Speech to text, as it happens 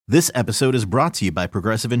This episode is brought to you by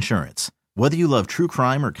Progressive Insurance. Whether you love true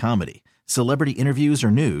crime or comedy, celebrity interviews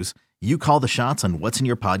or news, you call the shots on what's in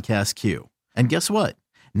your podcast queue. And guess what?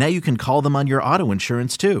 Now you can call them on your auto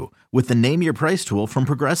insurance too with the Name Your Price tool from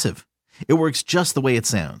Progressive. It works just the way it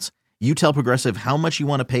sounds. You tell Progressive how much you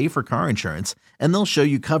want to pay for car insurance, and they'll show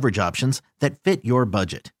you coverage options that fit your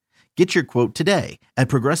budget. Get your quote today at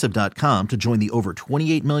Progressive.com to join the over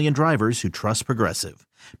 28 million drivers who trust Progressive.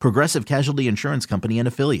 Progressive Casualty Insurance Company and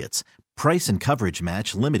Affiliates. Price and coverage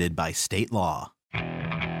match limited by state law.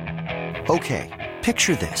 Okay,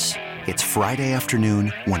 picture this. It's Friday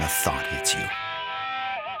afternoon when a thought hits you.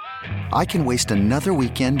 I can waste another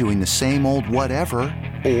weekend doing the same old whatever,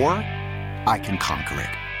 or I can conquer it.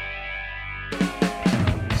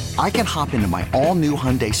 I can hop into my all-new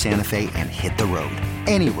Hyundai Santa Fe and hit the road.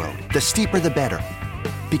 Any road. The steeper, the better.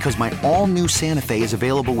 Because my all-new Santa Fe is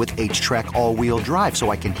available with H-Track all-wheel drive,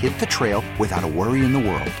 so I can hit the trail without a worry in the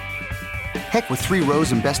world. Heck, with 3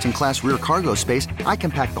 rows and best-in-class rear cargo space, I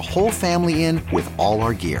can pack the whole family in with all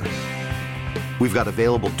our gear. We've got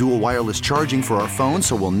available dual wireless charging for our phones,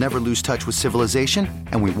 so we'll never lose touch with civilization,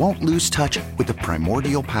 and we won't lose touch with the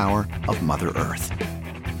primordial power of Mother Earth.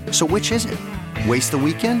 So which is it? Waste the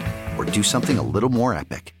weekend or do something a little more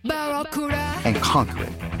epic? And conquer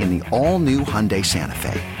it in the all-new Hyundai Santa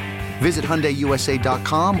Fe. Visit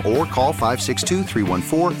HyundaiUSA.com or call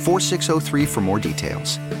 562-314-4603 for more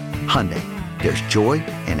details. Hyundai, there's joy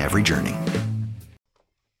in every journey.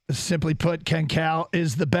 Simply put, Ken Cal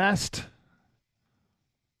is the best.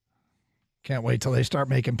 Can't wait till they start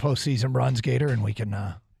making postseason runs, Gator, and we can.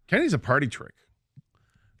 Kenny's a party trick.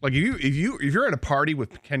 Like if you're at a party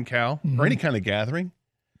with Ken Cal or any kind of gathering,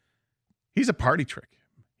 he's a party trick.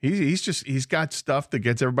 He's got stuff that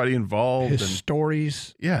gets everybody involved. His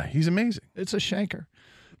stories. Yeah, he's amazing. It's a shanker.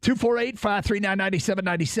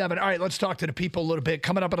 248-539-9797. All right, let's talk to the people a little bit.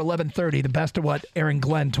 Coming up at 11:30, the best of what Aaron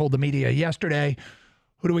Glenn told the media yesterday.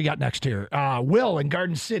 Who do we got next here? Will in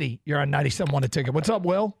Garden City. You're on 97.1 A Ticket. What's up,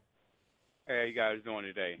 Will? Hey, how you guys doing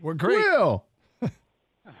today? We're great. Will.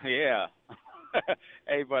 Yeah.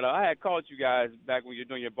 Hey, but I had called you guys back when you were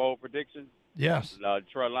doing your bowl predictions. Yes.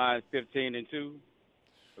 Detroit Lions 15-2.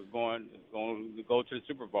 Going to go to the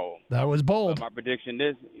Super Bowl. That was bold. My prediction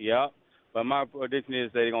is, but my prediction is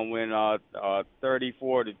they're going to win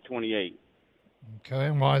 34-28. Okay,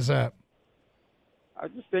 and why is that? I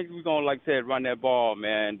just think we're going to, like I said, run that ball,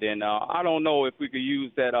 man. Then I don't know if we could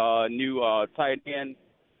use that new tight end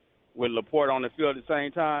with Laporte on the field at the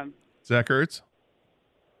same time. Zach Ertz?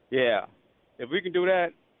 Yeah. If we can do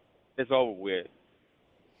that, it's over with.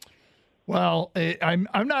 Well, I'm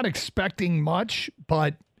not expecting much,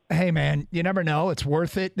 but hey, man, you never know. It's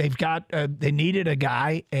worth it. They've got they needed a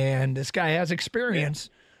guy, and this guy has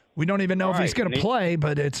experience. Yeah. We don't even know if he's going to play,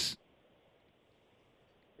 but it's.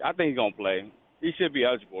 I think he's going to play. He should be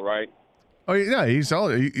eligible, right? Oh yeah, he's.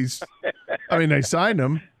 I mean, they signed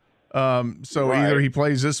him, so right. Either he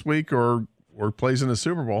plays this week or plays in the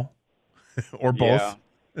Super Bowl, or both.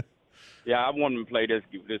 Yeah, I want him to play this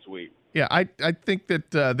week. Yeah, I think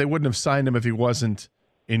that they wouldn't have signed him if he wasn't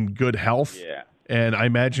in good health. Yeah. And I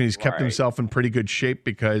imagine he's kept himself in pretty good shape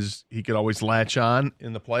because he could always latch on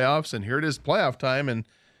in the playoffs. And here it is playoff time, and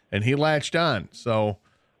he latched on. So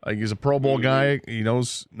he's a Pro Bowl guy. He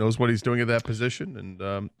knows what he's doing at that position.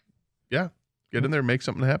 And, get in there, make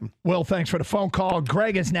something happen. Well, thanks for the phone call.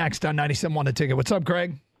 Greg is next on 97.1 A Ticket. What's up,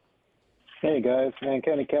 Greg? Hey, guys. Man,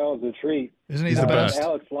 Kenny Cal is a treat. Isn't he the best?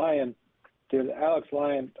 Alex Lyon. Dude, Alex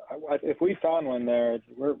Lyon, if we found one there,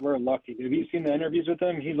 we're lucky. Have you seen the interviews with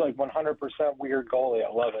him? He's like 100% weird goalie.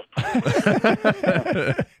 I love it.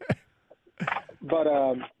 But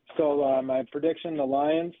my prediction, the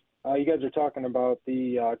Lions, you guys are talking about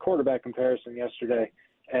the quarterback comparison yesterday.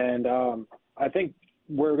 And I think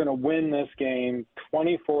we're going to win this game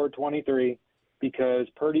 24-23 because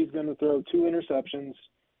Purdy's going to throw 2 interceptions,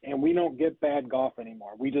 and we don't get bad Goff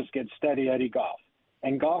anymore. We just get steady Eddie Goff.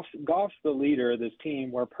 And Goff's the leader of this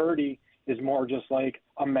team, where Purdy is more just like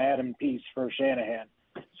a Madden piece for Shanahan.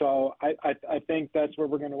 So I think that's where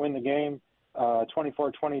we're going to win the game,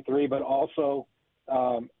 24-23, but also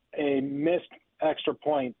a missed extra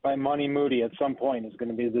point by Money Moody at some point is going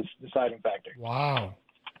to be the deciding factor. Wow.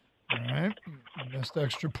 All right. Missed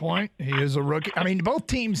extra point. He is a rookie. I mean, both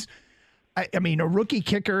teams, a rookie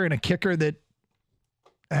kicker and a kicker that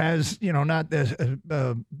has, not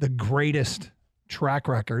the greatest track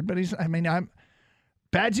record, but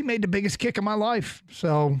Badsy made the biggest kick of my life,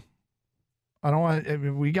 so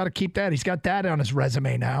we got to keep that. He's got that on his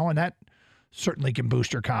resume now, and that certainly can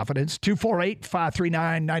boost your confidence.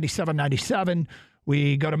 248-539-9797.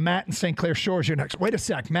 We go to Matt in St. Clair Shores. You're next. Wait a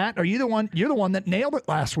sec, Matt. Are you the one? You're the one that nailed it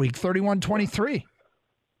last week, 31-23.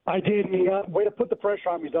 I did. Way to put the pressure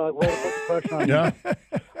on me, Doug. Way to put the pressure on me. Yeah.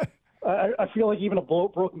 I feel like even a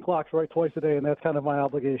broken clock's right twice a day, and that's kind of my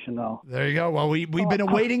obligation now. There you go. Well, we've been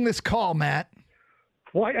awaiting this call, Matt.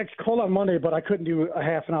 Well, I called on Monday, but I couldn't do a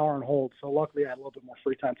half an hour on hold, so luckily I had a little bit more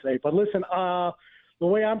free time today. But listen, the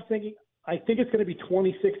way I'm thinking, I think it's going to be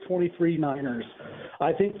 26-23 Niners.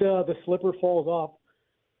 I think the slipper falls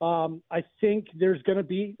off. I think there's going to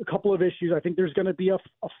be a couple of issues. I think there's going to be a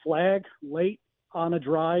flag late on a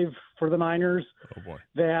drive for the Niners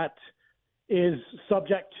that is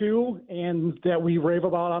subject to and that we rave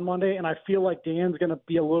about on Monday. And I feel like Dan's going to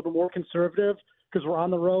be a little bit more conservative because we're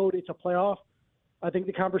on the road. It's a playoff. I think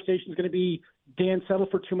the conversation is going to be Dan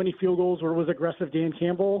settled for too many field goals or was aggressive Dan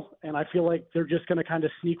Campbell. And I feel like they're just going to kind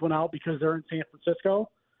of sneak one out because they're in San Francisco.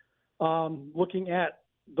 Looking at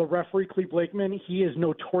the referee, Cleve Blakeman, he is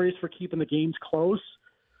notorious for keeping the games close.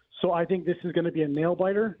 So I think this is going to be a nail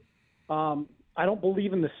biter. I don't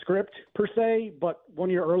believe in the script per se, but one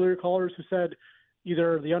of your earlier callers who said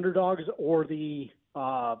either the underdogs or the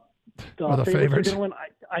favorites are going to win.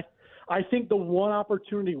 I think the one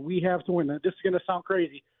opportunity we have to win, and this is going to sound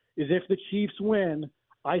crazy, is if the Chiefs win,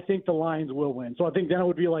 I think the Lions will win. So I think then it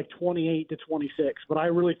would be like 28-26. But I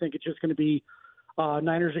really think it's just going to be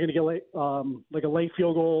Niners are going to get like a late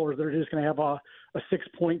field goal, or they're just going to have a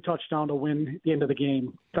 6-point touchdown to win the end of the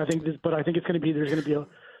game. I think it's going to be there's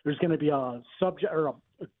going to be a subject or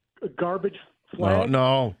a garbage flag.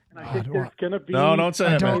 No. And I think there's going to be don't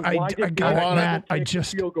say that, man. I got it, Matt. I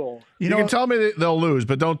just field goal. You can tell me that they'll lose,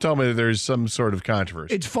 but don't tell me that there's some sort of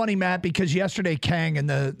controversy. It's funny, Matt, because yesterday Kang in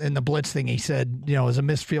the Blitz thing, he said, is a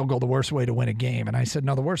missed field goal the worst way to win a game? And I said,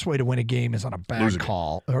 no, the worst way to win a game is on a bad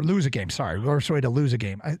call or lose a game. Sorry, worst way to lose a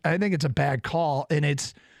game. I think it's a bad call, and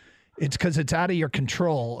it's because it's out of your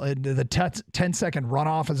control. And the 10-second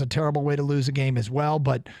runoff is a terrible way to lose a game as well.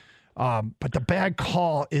 But the bad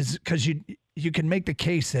call is because you can make the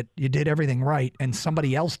case that you did everything right and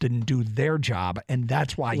somebody else didn't do their job, and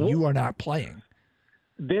that's why you are not playing.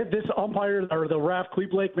 This umpire, or the ref,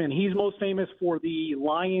 Cleve Blakeman, he's most famous for the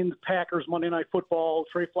Lions-Packers Monday Night Football,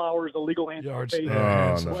 Trey Flowers, illegal hands in the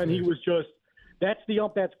face. When he was that's the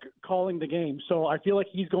ump that's calling the game. So I feel like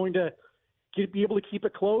he's going to be able to keep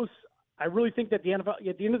it close. I really think that at the end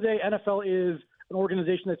of the day, NFL is an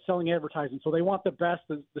organization that's selling advertising. So they want the best,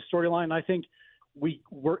 the storyline. I think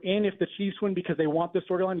we're in if the Chiefs win because they want this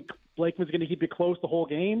storyline. Blakeman's going to keep it close the whole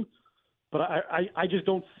game. But I just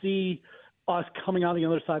don't see us coming out the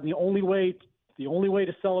other side. And the only way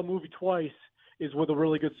to sell a movie twice is with a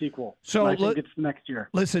really good sequel. So I think it's next year.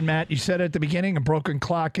 Listen, Matt, you said at the beginning a broken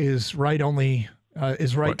clock is right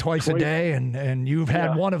twice a day, and you've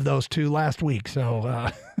had one of those two last week.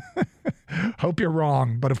 So hope you're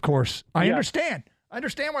wrong. But of course, I understand. I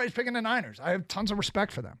understand why he's picking the Niners. I have tons of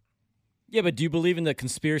respect for them. Yeah, but do you believe in the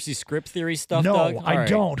conspiracy script theory stuff, No, Doug? I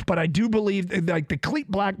don't. But I do believe, like the Cleve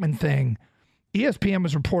Blakeman thing, ESPN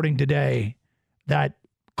was reporting today that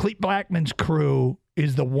Cleve Blackman's crew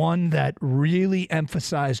is the one that really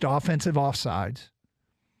emphasized offensive offsides.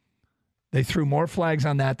 They threw more flags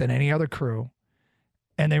on that than any other crew.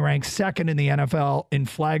 And they ranked second in the NFL in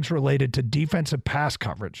flags related to defensive pass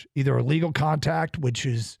coverage, either illegal contact, which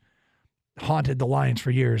has haunted the Lions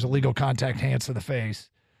for years, illegal contact, hands to the face,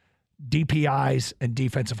 DPIs, and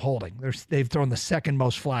defensive holding. They've thrown the second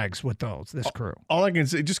most flags with this crew. All I can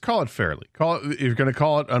say, just call it fairly. If you're going to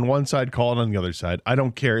call it on one side, call it on the other side. I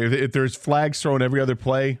don't care. If there's flags thrown every other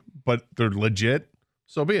play, but they're legit,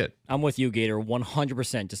 so be it. I'm with you, Gator,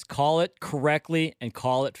 100%. Just call it correctly and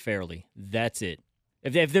call it fairly. That's it.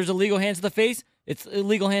 If there's illegal hands to the face, it's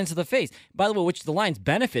illegal hands to the face. By the way, which the Lions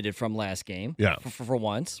benefited from last game. Yeah. For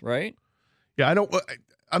once, right? Yeah,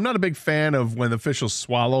 I'm not a big fan of when officials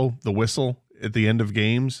swallow the whistle at the end of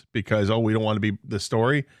games because, we don't want to be the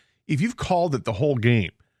story. If you've called it the whole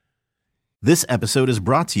game. This episode is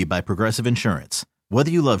brought to you by Progressive Insurance. Whether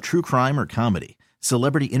you love true crime or comedy,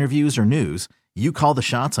 celebrity interviews or news, you call the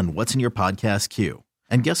shots on what's in your podcast queue.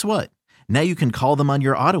 And guess what? Now you can call them on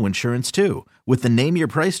your auto insurance too with the Name Your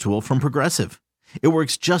Price tool from Progressive. It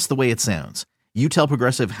works just the way it sounds. You tell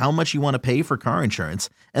Progressive how much you want to pay for car insurance,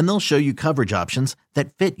 and they'll show you coverage options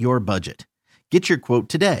that fit your budget. Get your quote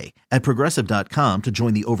today at Progressive.com to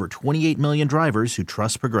join the over 28 million drivers who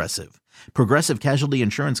trust Progressive. Progressive Casualty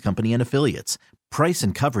Insurance Company and Affiliates. Price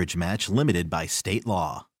and coverage match limited by state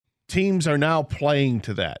law. Teams are now playing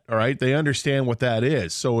to that, all right? They understand what that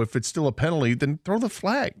is. So if it's still a penalty, then throw the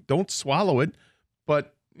flag. Don't swallow it.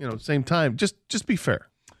 But, same time, just be fair.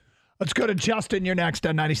 Let's go to Justin. You're next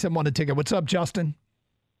on 97.1 The Ticket. What's up, Justin?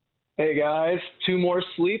 Hey, guys. 2 more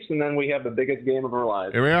sleeps, and then we have the biggest game of our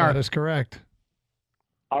lives. Here we are. That is correct.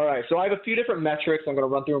 All right, so I have a few different metrics. I'm going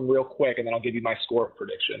to run through them real quick, and then I'll give you my score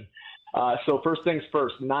prediction. So first things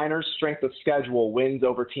first, Niners' strength of schedule, wins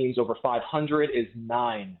over teams over 500 is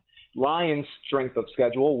 9. Lions' strength of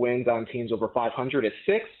schedule, wins on teams over 500 is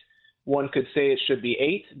 6. One could say it should be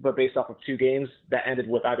 8, but based off of 2 games that ended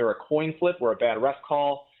with either a coin flip or a bad ref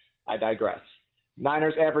call, I digress.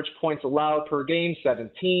 Niners' average points allowed per game,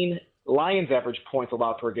 17. Lions' average points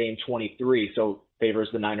allowed per game, 23, so favors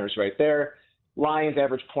the Niners right there. Lions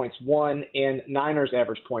average points 1 and Niners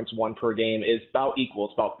average points 1 per game is about equal.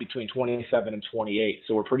 It's about between 27 and 28.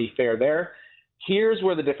 So we're pretty fair there. Here's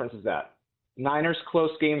where the difference is at. Niners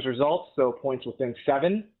close games results, so points within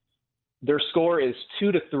 7. Their score is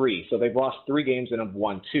 2-3. So they've lost 3 games and have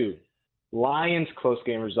won 2. Lions close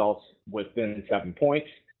game results within 7 points,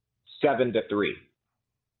 7-3.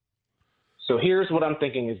 So here's what I'm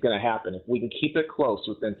thinking is going to happen. If we can keep it close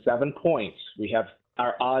within 7 points, we have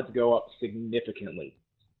our odds go up significantly.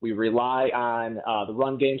 We rely on the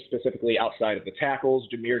run game, specifically outside of the tackles.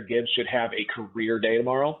 Jahmyr Gibbs should have a career day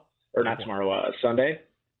tomorrow, or not tomorrow, Sunday.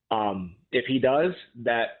 If he does,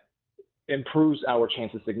 that improves our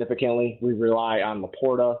chances significantly. We rely on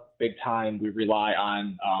Laporta big time. We rely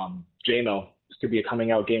on JMO. This could be a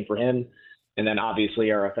coming out game for him. And then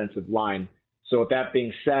obviously our offensive line. So with that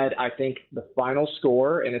being said, I think the final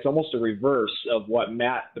score, and it's almost a reverse of what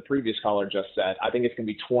Matt, the previous caller, just said. I think it's going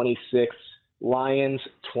to be 26 Lions,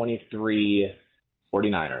 23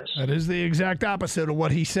 49ers. That is the exact opposite of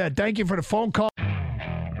what he said. Thank you for the phone call.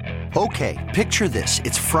 Okay, picture this.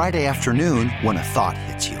 It's Friday afternoon when a thought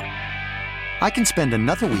hits you. I can spend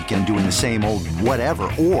another weekend doing the same old whatever,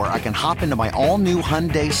 or I can hop into my all-new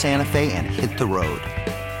Hyundai Santa Fe and hit the road.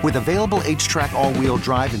 With available H-Track all-wheel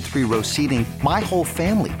drive and 3-row seating, my whole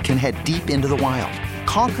family can head deep into the wild.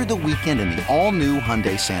 Conquer the weekend in the all-new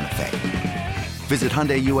Hyundai Santa Fe. Visit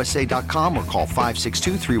HyundaiUSA.com or call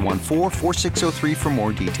 562-314-4603 for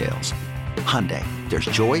more details. Hyundai, there's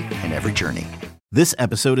joy in every journey. This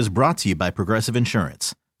episode is brought to you by Progressive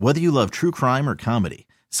Insurance. Whether you love true crime or comedy,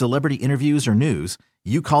 celebrity interviews or news,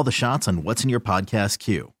 you call the shots on what's in your podcast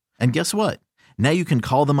queue. And guess what? Now you can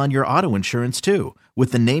call them on your auto insurance too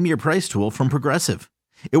with the Name Your Price tool from Progressive.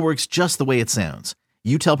 It works just the way it sounds.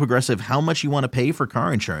 You tell Progressive how much you want to pay for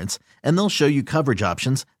car insurance, and they'll show you coverage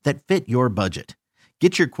options that fit your budget.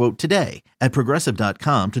 Get your quote today at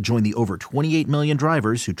Progressive.com to join the over 28 million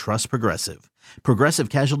drivers who trust Progressive. Progressive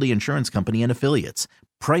Casualty Insurance Company and Affiliates.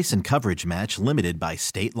 Price and coverage match limited by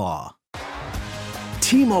state law.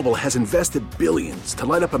 T-Mobile has invested billions to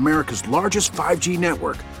light up America's largest 5G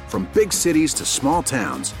network, from big cities to small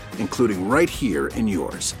towns, including right here in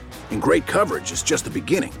yours. And great coverage is just the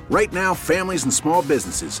beginning. Right now, families and small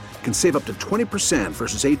businesses can save up to 20%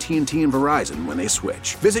 versus AT&T and Verizon when they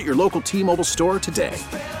switch. Visit your local T-Mobile store today.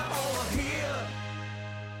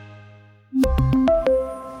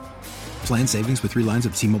 Plan savings with 3 lines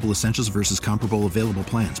of T-Mobile Essentials versus comparable available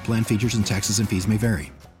plans. Plan features and taxes and fees may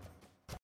vary.